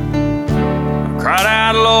 Cried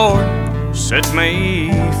out, "Lord, set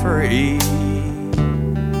me free."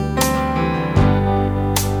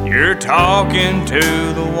 You're talking to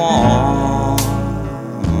the one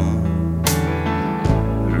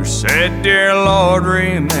who said, "Dear Lord,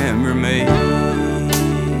 remember me."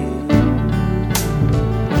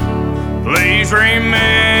 Please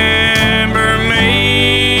remember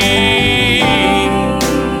me.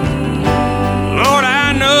 Lord,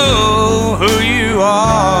 I know who you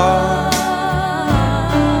are.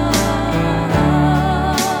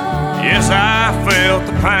 I felt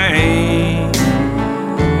the pain.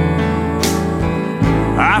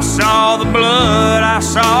 I saw the blood, I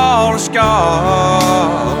saw the scar.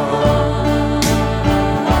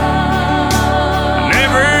 I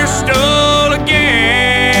never stole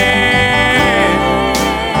again,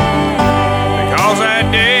 because that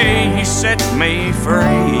day he set me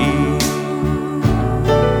free.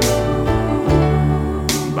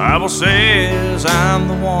 The Bible says I'm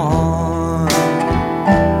the one.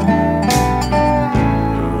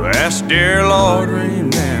 Dear Lord,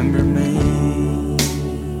 remember me.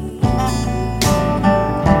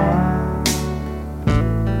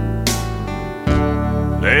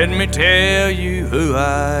 Let me tell you who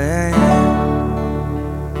I am.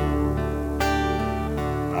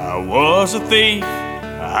 I was a thief,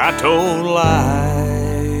 I told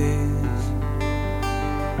lies.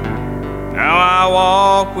 Now I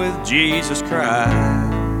walk with Jesus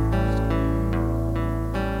Christ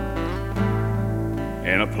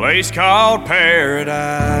in a place called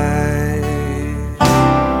paradise.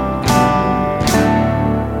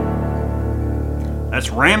 That's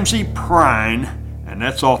Ramsey Prine, and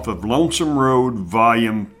that's off of Lonesome Road,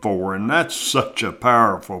 Volume 4. And that's such a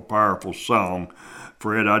powerful, powerful song.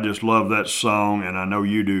 Fred, I just love that song, and I know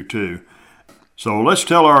you do too. So let's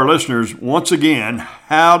tell our listeners once again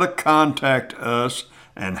how to contact us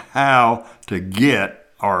and how to get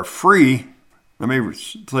our free, let me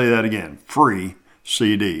say that again, free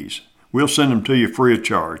CDs. We'll send them to you free of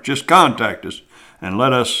charge. Just contact us and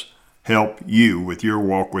let us help you with your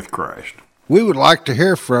walk with Christ. We would like to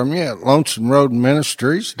hear from you at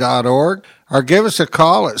lonesomeroadministries.org or give us a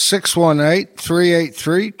call at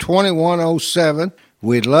 618-383-2107.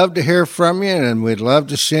 We'd love to hear from you, and we'd love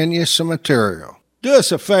to send you some material. Do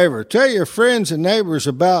us a favor. Tell your friends and neighbors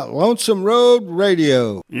about Lonesome Road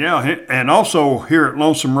Radio. Yeah, and also here at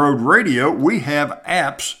Lonesome Road Radio, we have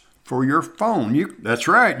apps for your phone. That's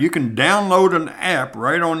right. You can download an app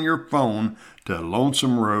right on your phone to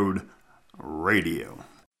Lonesome Road Radio.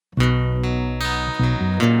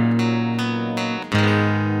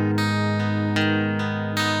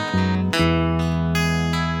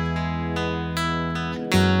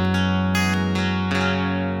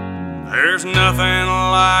 nothing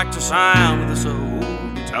like the sound of this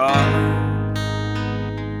old guitar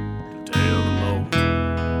to tell the Lord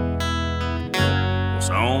what's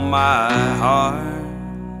on my heart.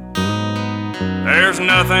 There's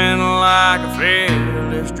nothing like a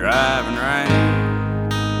fearless driving rain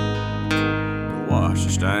to wash the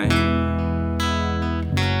stain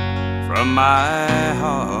from my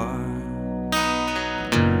heart.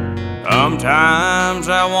 Sometimes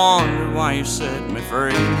I wonder why you set me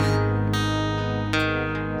free.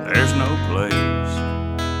 There's no place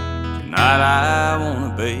tonight I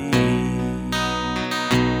wanna be.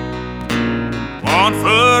 One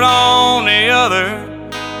foot on the other,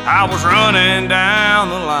 I was running down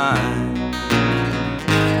the line.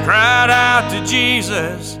 Cried out to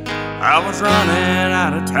Jesus, I was running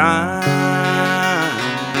out of time.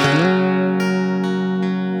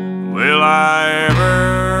 Will I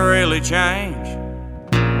ever really change?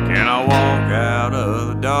 Can I walk out of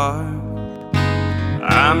the dark?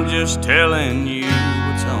 I'm just telling you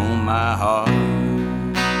what's on my heart.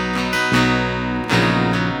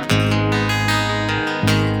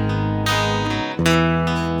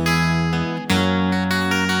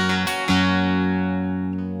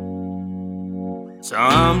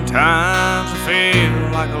 Sometimes I feel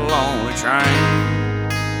like a lonely train,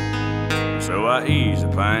 so I ease the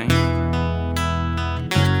pain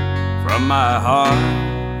from my heart.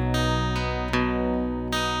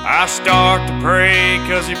 I start to pray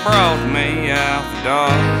 'cause he brought me out the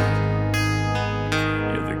dark.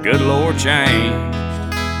 If the good Lord changed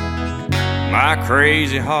my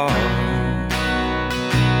crazy heart,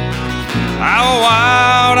 I was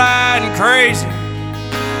wild-eyed and crazy.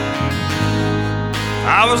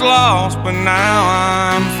 I was lost, but now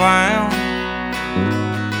I'm found.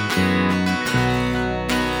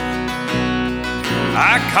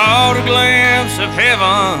 I caught a glimpse of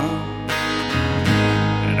heaven,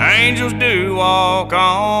 and angels do walk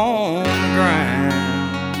on the ground.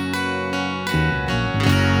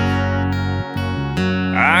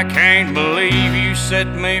 I can't believe you set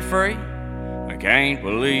me free. I can't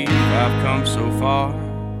believe I've come so far.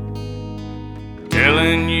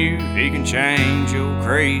 Telling you he can change your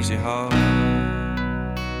crazy heart.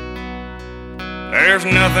 There's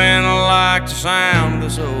nothing like the sound of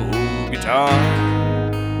this old guitar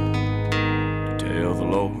to tell the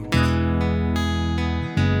Lord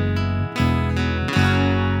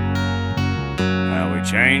how he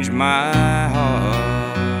changed my heart.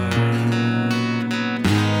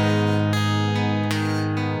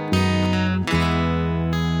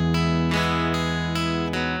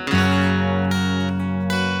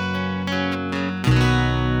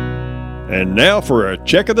 And now for a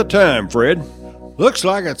check of the time, Fred. Looks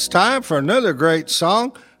like it's time for another great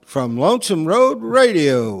song from Lonesome Road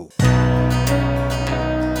Radio.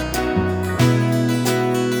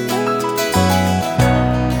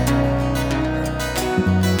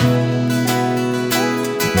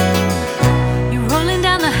 You're rolling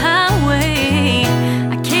down the highway.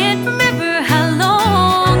 I can't remember how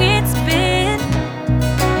long it's been.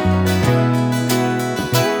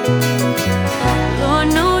 Lord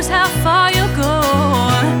knows how far you'll go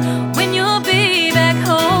when you'll be back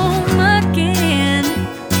home again.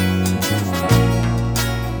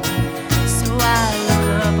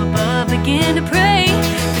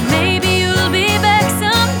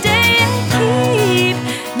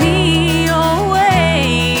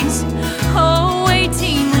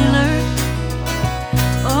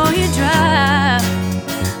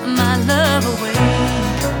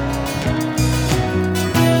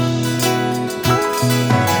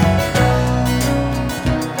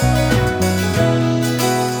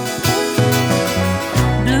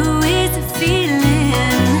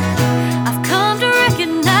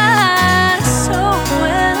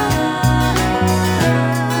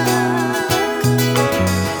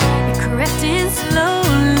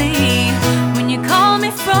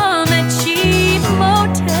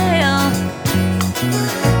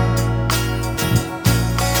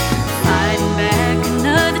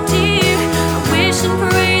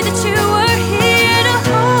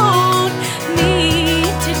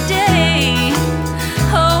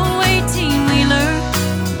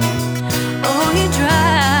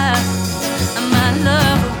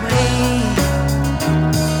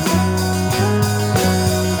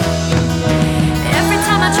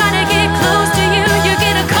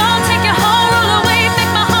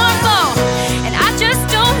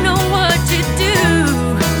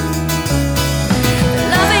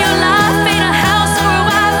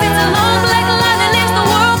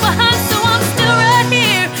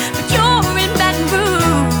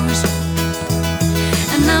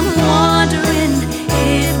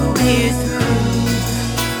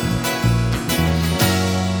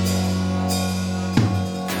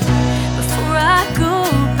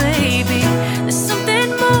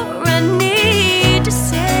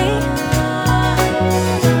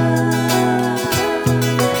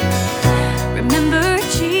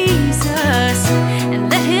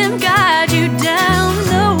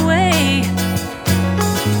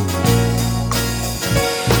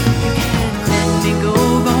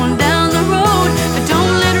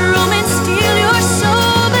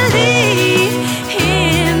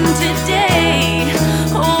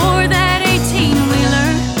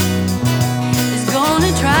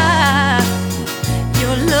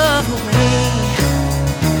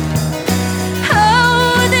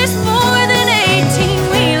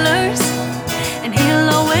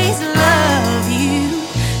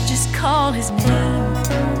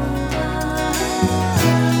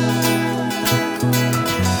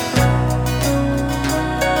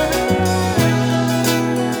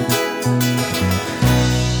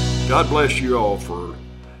 God bless you all for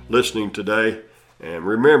listening today. And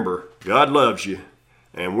remember, God loves you.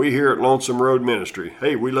 And we here at Lonesome Road Ministry,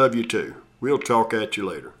 hey, we love you too. We'll talk at you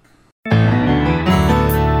later.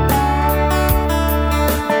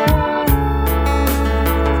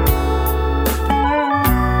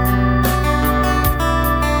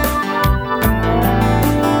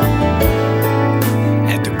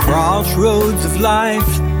 At the crossroads of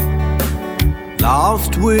life,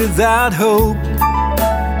 lost without hope,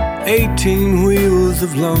 18 wheels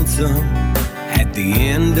of lonesome at the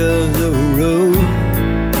end of the road.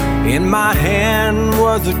 In my hand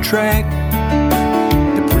was a tract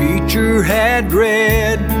the preacher had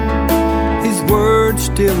read, his words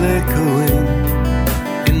still echoing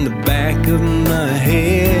in the back of my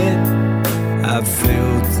head. I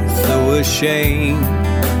felt so ashamed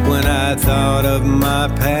when I thought of my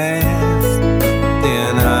past.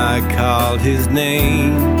 Then I called his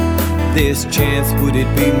name. This chance, would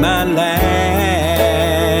it be my last?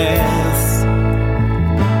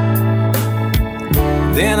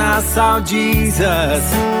 Then I saw Jesus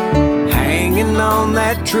hanging on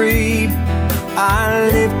that tree. I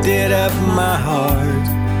lifted up my heart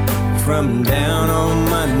from down on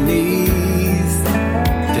my knees.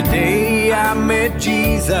 Today I met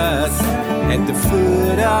Jesus at the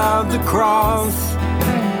foot of the cross,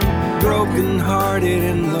 broken hearted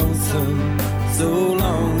and lonesome. So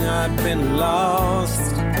long I'd been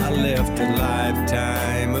lost. I left a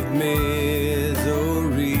lifetime of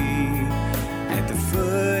misery at the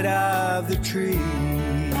foot of the tree.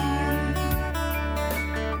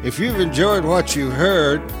 If you've enjoyed what you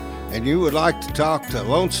heard and you would like to talk to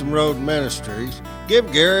Lonesome Road Ministries,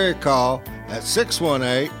 give Gary a call at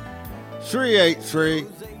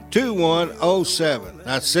 618-383-2107.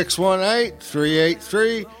 That's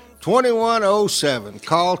 618-383-2107.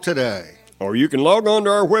 Call today. Or you can log on to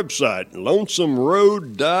our website,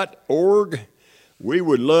 lonesomeroad.org. We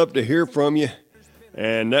would love to hear from you.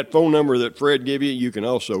 And that phone number that Fred gave you, you can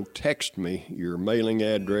also text me your mailing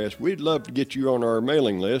address. We'd love to get you on our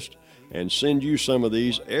mailing list and send you some of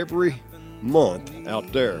these every month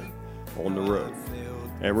out there on the road.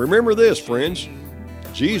 And remember this, friends,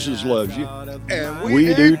 Jesus loves you. And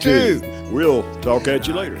we do too. We'll talk at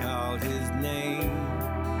you later.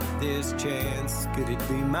 This chance, could it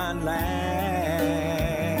be my last?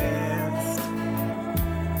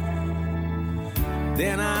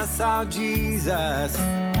 Then I saw Jesus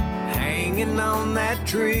hanging on that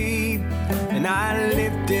tree, and I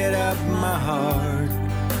lifted up my heart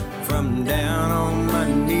from down on my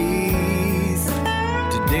knees.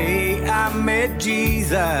 Today I met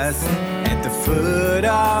Jesus at the foot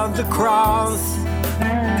of the cross,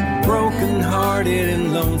 broken hearted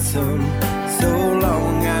and lonesome. So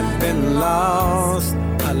long I'd been lost.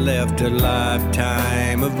 I left a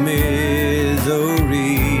lifetime of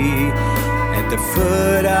misery at the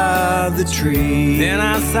foot of the tree. Then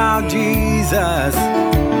I saw Jesus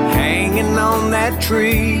hanging on that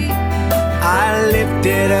tree. I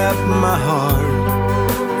lifted up my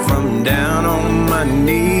heart from down on my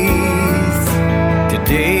knees.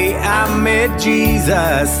 Today I met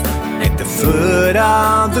Jesus at the foot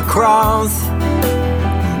of the cross,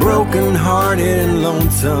 broken hearted and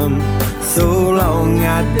lonesome. So long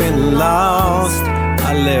I'd been lost.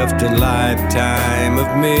 I left a lifetime of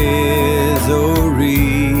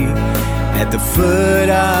misery at the foot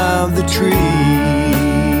of the tree.